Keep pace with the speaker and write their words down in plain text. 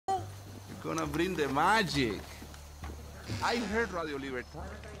Gonna bring the magic. I heard Radio Libertad.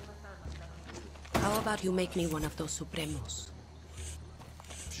 How about you make me one of those Supremos?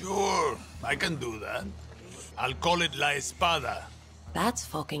 Sure, I can do that. I'll call it La Espada. That's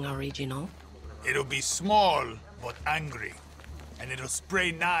fucking original. It'll be small, but angry. And it'll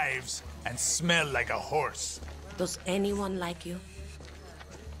spray knives and smell like a horse. Does anyone like you?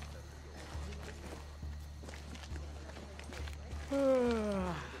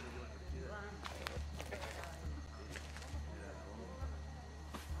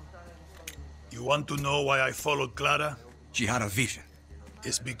 You want to know why I followed Clara? She had a vision.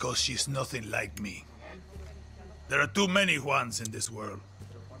 It's because she's nothing like me. There are too many Juans in this world.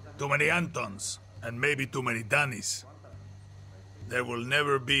 Too many Antons, and maybe too many Dannys. There will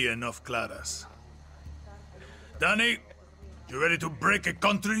never be enough Claras. Danny, you ready to break a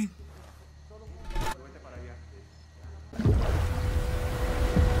country?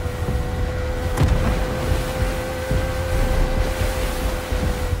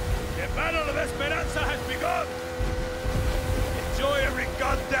 The Battle of Esperanza has begun! Enjoy every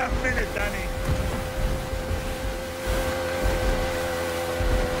goddamn minute, Danny!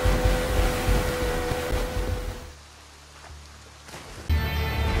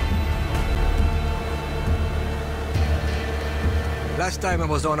 Last time I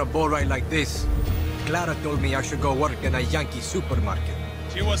was on a bull ride like this, Clara told me I should go work in a Yankee supermarket.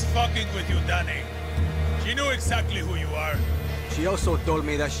 She was fucking with you, Danny. She knew exactly who you are. She also told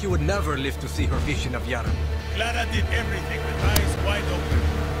me that she would never live to see her vision of Yara. Clara did everything with eyes wide open.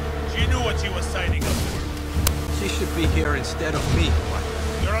 She knew what she was signing up for. She should be here instead of me.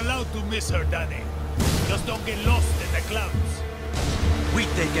 You're allowed to miss her, Danny. Just don't get lost in the clouds. We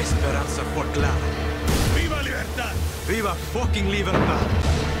take Esperanza for Clara. Viva Libertad! Viva fucking Libertad!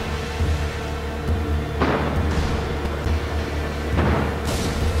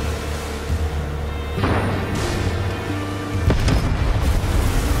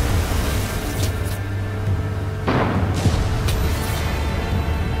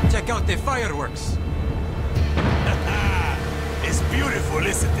 Check out the fireworks! It's beautiful,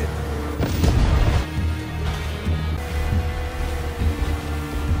 isn't it?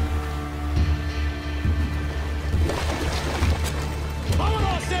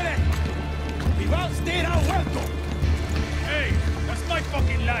 Hey, that's my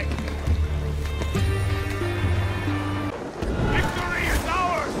fucking life! Victory is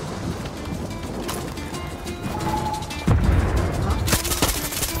ours!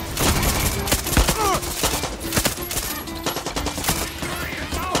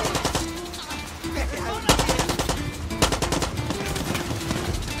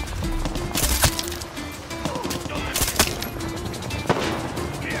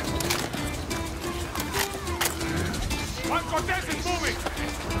 Juan Cortez is moving!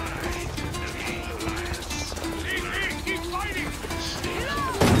 Keep fighting!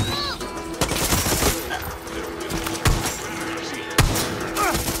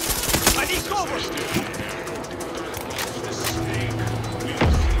 I need cover!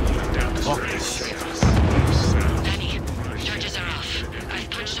 Fuck this shit. Danny, charges are off. I've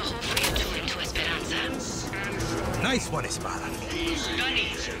punched a hole for you two into Esperanza. Nice one, Espada. Danny,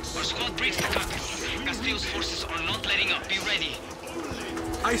 our squad breaks the carcass. Castillo's forces are not letting up. Be ready.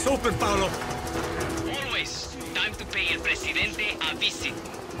 Eyes open, Paolo. Always. Time to pay El Presidente a visit.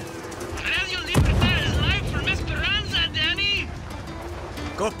 Radio Libertad is live from Esperanza, Danny!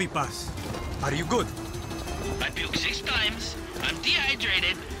 Copy, Paz. Are you good? I puked 6 times, I'm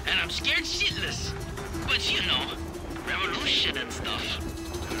dehydrated, and I'm scared shitless. But you know, revolution and stuff.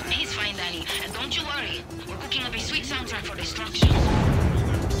 He's fine, Danny, and don't you worry. We're cooking up a sweet soundtrack for destruction.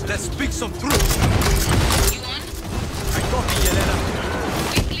 Let's speak some truth. You on? I copy, Yelena.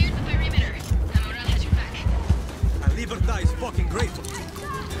 We've cleared the perimeter. Amaral has your back. And Libertad is fucking grateful.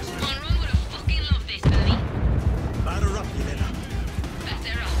 Monroe would have fucking loved this, Danny. Batter up, Yelena.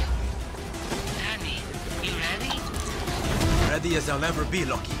 Batter up. Danny, you ready? Ready as I'll ever be,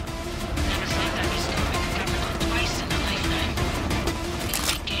 Lucky. Never thought I'd be storming the Capitol twice in a lifetime.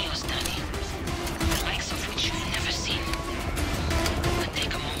 It'll be chaos, Danny. The likes of which you've never seen. But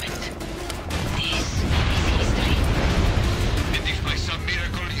take a moment. This is history. And if by some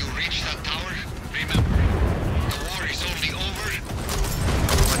miracle you reach that tower, remember, the war is only over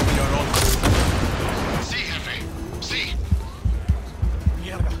When we are all... See, Jefe. See.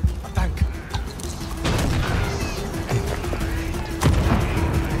 Mierda, a tank.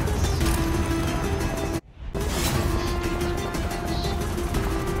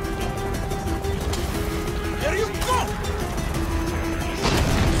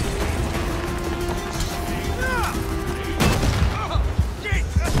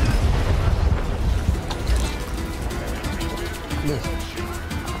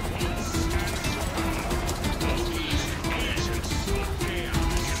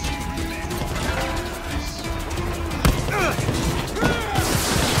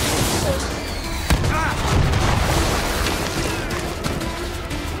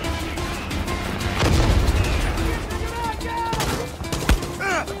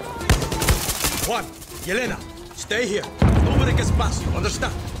 Juan, Yelena, stay here. Nobody gets past you,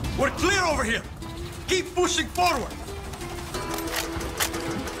 understand? We're clear over here. Keep pushing forward.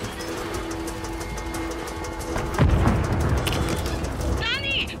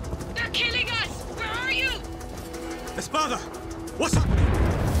 Danny! They're killing us! Where are you? Espada, what's happening?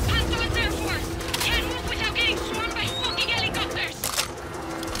 Anton's Air Force! Can't move without getting swarmed by fucking helicopters!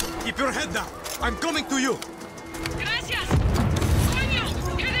 Keep your head down. I'm coming to you. Gracias! Coño!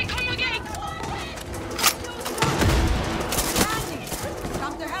 Here they come again!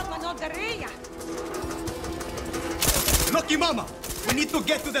 Come to help another area. Lucky Mama, we need to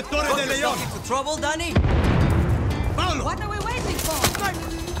get to the Torre de Leon. Into trouble, Danny? Paulo! What are we waiting for?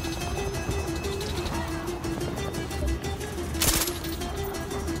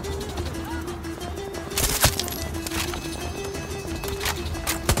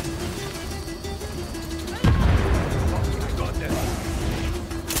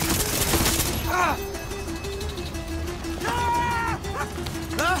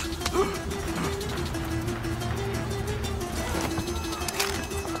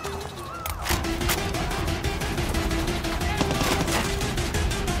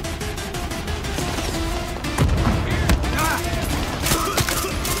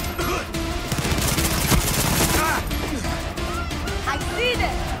 I see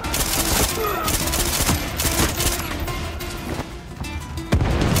them!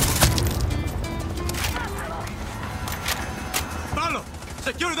 Paulo,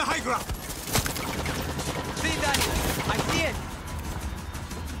 secure the high ground. See, Danny. I see it.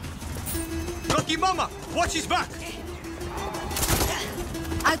 Lucky Mama, watch his back.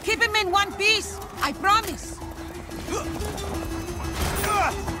 I'll keep him in one piece. I promise.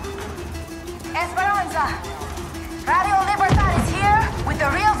 Esperanza! Radio Libertad is here with the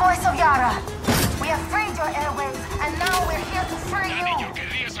real voice of Yara. We have freed your airways, and now we're here to free Danny, you. your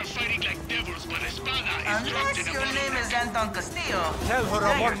guerrillas are fighting like devils, but Espada is trapped in Unless a your name is Anton Castillo. Tell her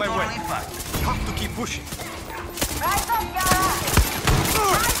then I'm you're on my way. totally fucked. Have to keep pushing. Rise up, Yara!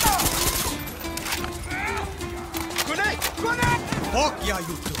 Rise up! Connect! Connect! Fuck yeah,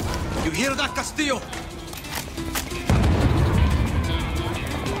 you two. You hear that, Castillo?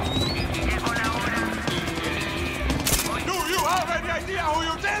 Do you have any idea who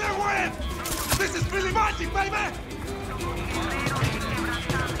you're dealing with? This is Billy Magic, baby!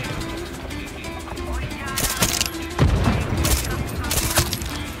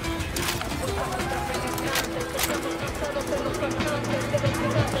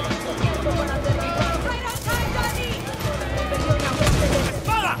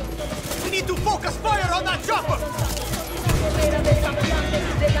 Espada! We need to focus fire on that chopper!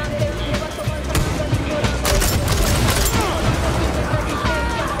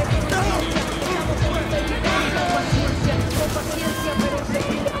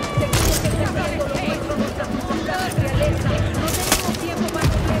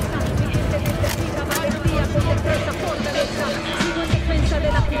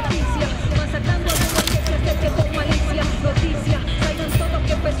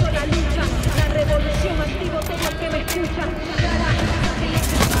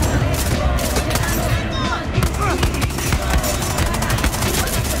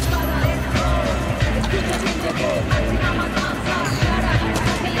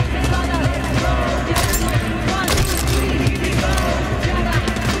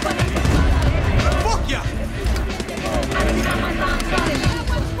 Fuck yeah!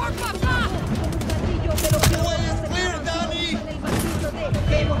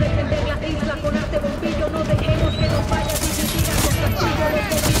 Debemos defender la isla con arte bombillo, no dejemos que nos vaya a dividir a los castillos. Los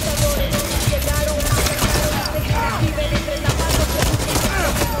conquistadores llegaron, atacaron, viven entre la mano de sus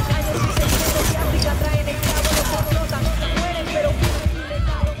años y seguidores de África traen esclavos, los explotan, mueren pero viven sin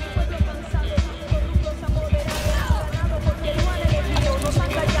legado. Pueblo cansado, corruptos apoderados, ganados porque no han elegido, nos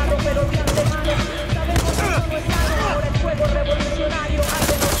han callado pero de antemano sabemos que no es sano. Ahora el fuego revolucionario ha de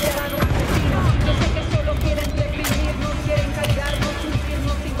denunciar un asesino. Yo sé que solo quieren reprimirnos, quieren cargarnos,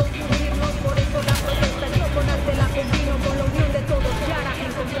 hundirnos sin confundirnos. Por eso la protesta yo con arte la combino, con la unión de todos Yara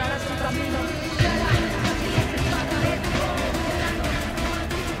encontrará su camino.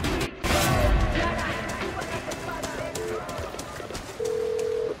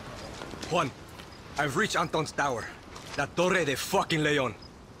 Juan, I've reached Anton's tower. La Torre de fucking Leon.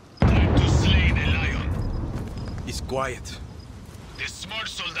 Time to slay the lion. He's quiet. The smart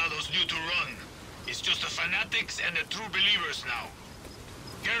soldados knew to run. It's just the fanatics and the true believers now.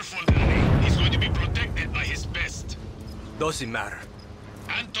 Careful, Danny. He's going to be protected by his best. Doesn't matter.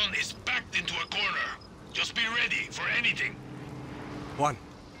 Anton is backed into a corner. Just be ready for anything. Juan,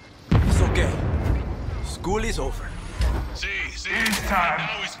 it's okay. School is over. See. It's time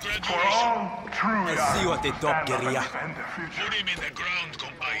Now is for graduation. all true I'll see you at the top, stand up and guerrilla. defend the future. Put him in the ground,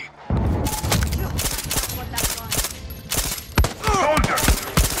 compay. Soldier!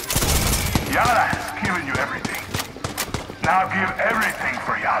 Yara has given you everything. Now give everything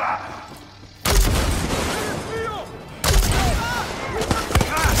for Yara.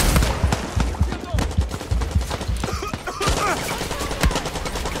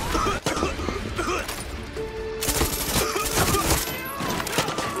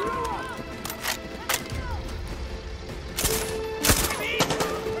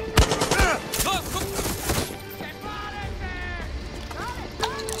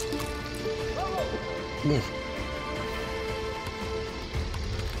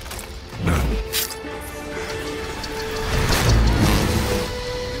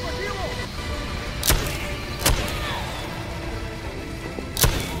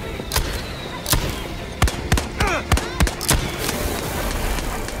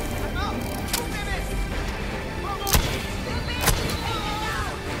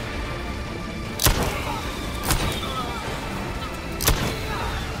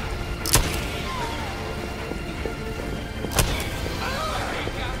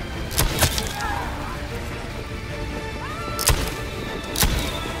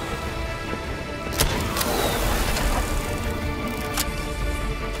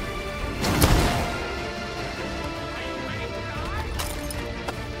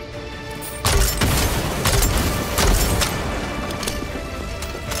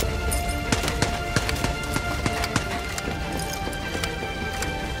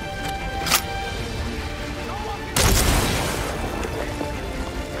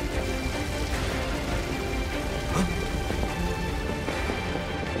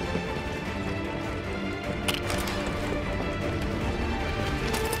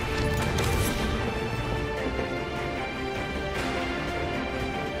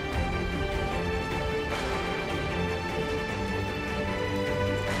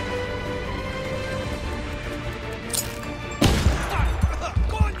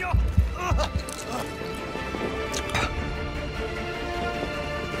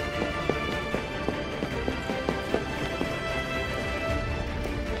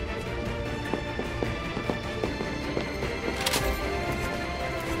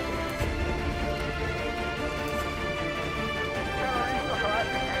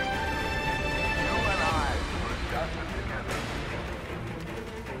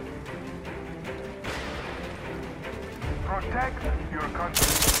 Protect your country.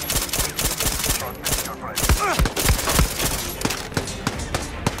 Protect your friends.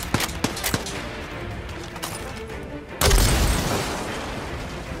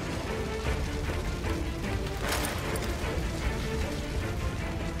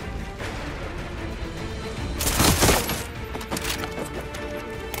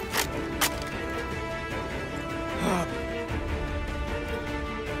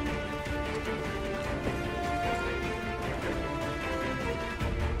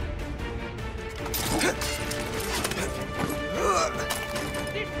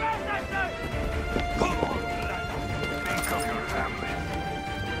 Think of your family.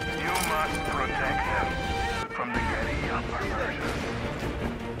 You must protect them from the guerrilla perversion.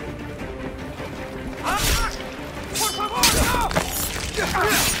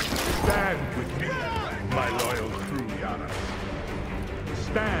 Stand with me, my loyal crew, Yara.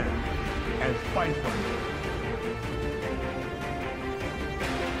 Stand and fight for me.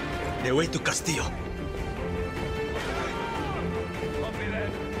 The way to Castillo.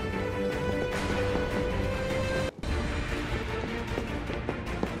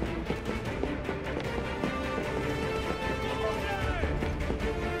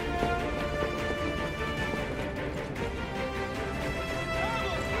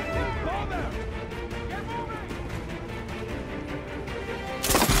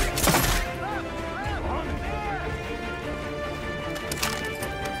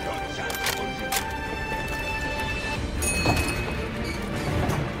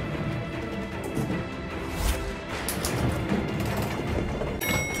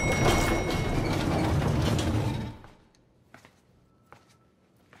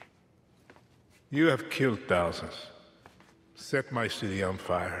 You have killed thousands, set my city on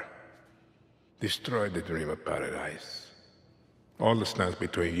fire, destroyed the dream of paradise. All that stands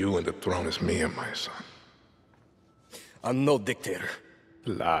between you and the throne is me and my son. I'm no dictator.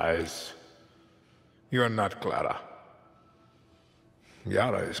 Lies. You are not Clara.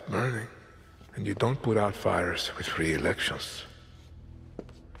 Yara is burning, and you don't put out fires with free elections.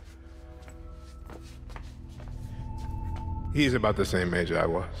 He's about the same age I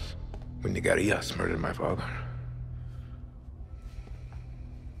was when the guerrillas murdered my father.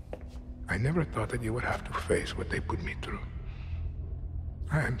 I never thought that you would have to face what they put me through.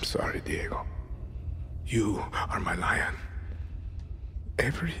 I am sorry, Diego. You are my lion.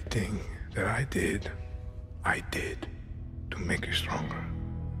 Everything that I did to make you stronger.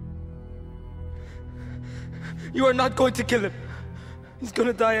 You are not going to kill him. He's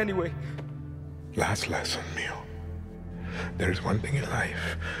gonna die anyway. Last lesson, Mio. There is one thing in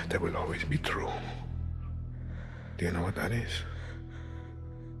life that will always be true. Do you know what that is?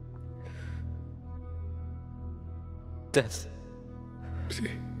 Death.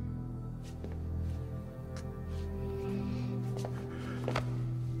 See.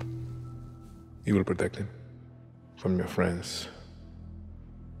 You will protect him from your friends,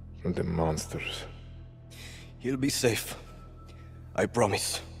 from the monsters. He'll be safe. I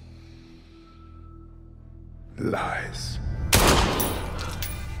promise. Lies.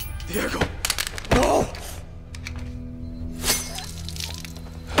 Diego! No!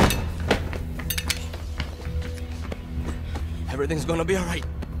 Everything's gonna be alright.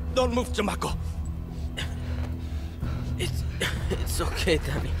 Don't move, chamaco. It's okay,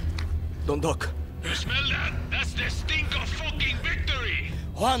 Danny. Don't duck. You smell that? That's the stink of fucking victory!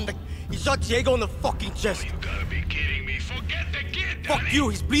 Juan, he shot Diego in the fucking chest. You gotta be kidding me. Forget the kid, Danny! Fuck you,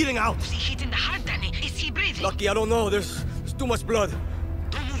 he's bleeding out. Was he hit in the heart, Danny? Is he breathing? Lucky, I don't know. There's too much blood.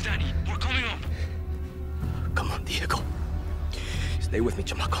 Don't move, Danny. We're coming up. Come on, Diego. Stay with me,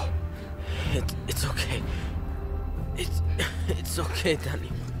 chamaco. It's okay. It's okay, Danny.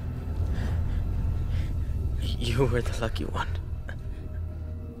 You were the lucky one.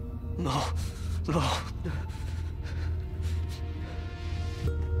 No.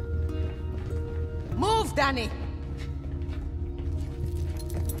 Move, Danny!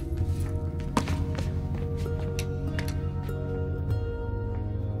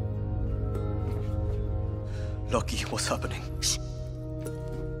 Lucky, what's happening? Shh.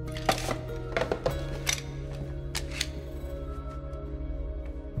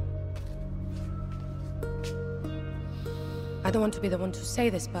 I don't want to be the one to say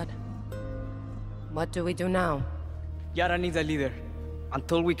this, but... what do we do now? Yara needs a leader,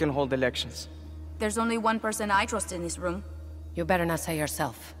 until we can hold elections. There's only one person I trust in this room. You better not say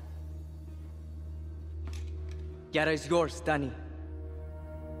yourself. Yara is yours, Danny.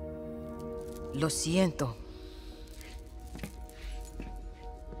 Lo siento.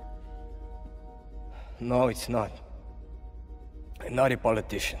 No, it's not. I'm not a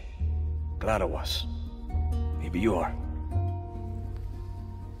politician. Clara was. Maybe you are.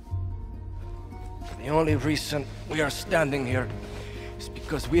 The only reason we are standing here is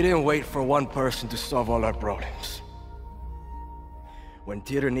because we didn't wait for one person to solve all our problems. When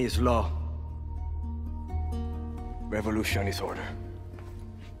tyranny is law, revolution is order.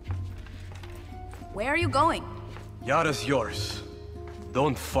 Where are you going? Yara's yours.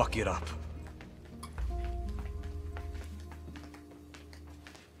 Don't fuck it up.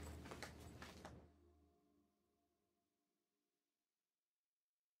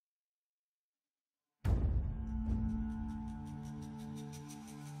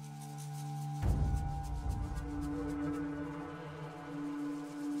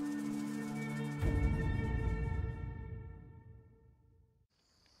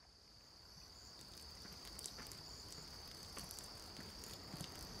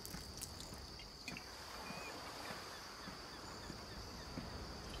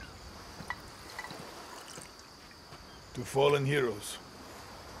 To fallen heroes.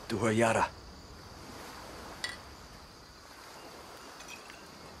 To her Yara.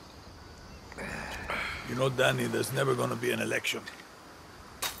 You know, Danny, there's never gonna be an election.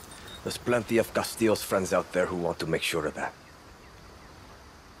 There's plenty of Castillo's friends out there who want to make sure of that.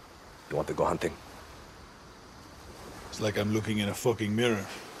 You want to go hunting? It's like I'm looking in a fucking mirror.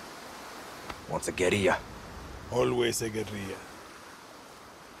 Once a guerrilla. Always a guerrilla.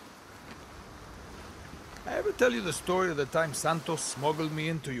 I ever tell you the story of the time Santos smuggled me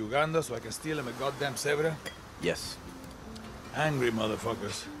into Uganda so I can steal him a goddamn Zebra? Yes. Angry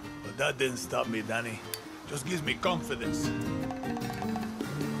motherfuckers. But that didn't stop me, Danny. Just gives me confidence.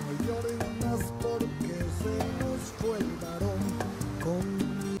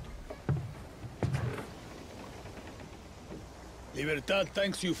 Libertad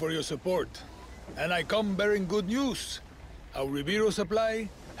thanks you for your support. And I come bearing good news. Our Ribiro supply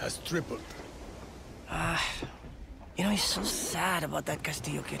has tripled. You know, he's so sad about that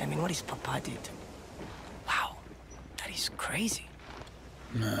Castillo kid. I mean, what his papa did. Wow, that is crazy.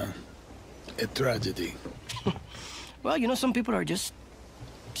 Nah, a tragedy. Well, you know, some people are just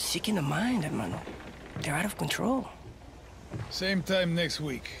sick in the mind, hermano. They're out of control. Same time next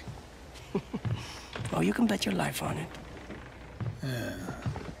week. Oh, you can bet your life on it. Yeah.